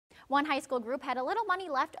One high school group had a little money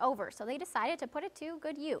left over, so they decided to put it to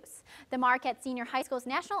good use. The Marquette Senior High School's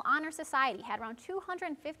National Honor Society had around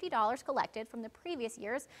 $250 collected from the previous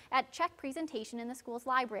years at check presentation in the school's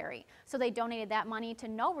library. So they donated that money to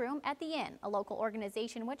No Room at the Inn, a local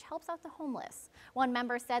organization which helps out the homeless. One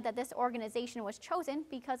member said that this organization was chosen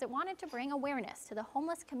because it wanted to bring awareness to the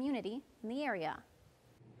homeless community in the area.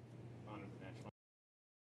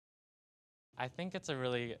 I think it's a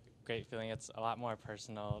really great feeling. It's a lot more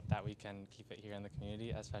personal that we can keep it here in the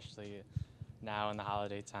community, especially now in the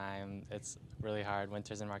holiday time. It's really hard.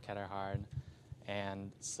 Winters in Marquette are hard.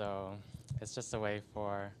 And so it's just a way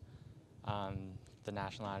for the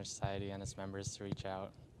National Honor Society and its members to reach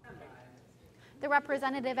out. The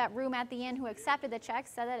representative at Room at the Inn who accepted the check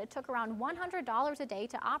said that it took around $100 a day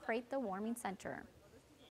to operate the warming center.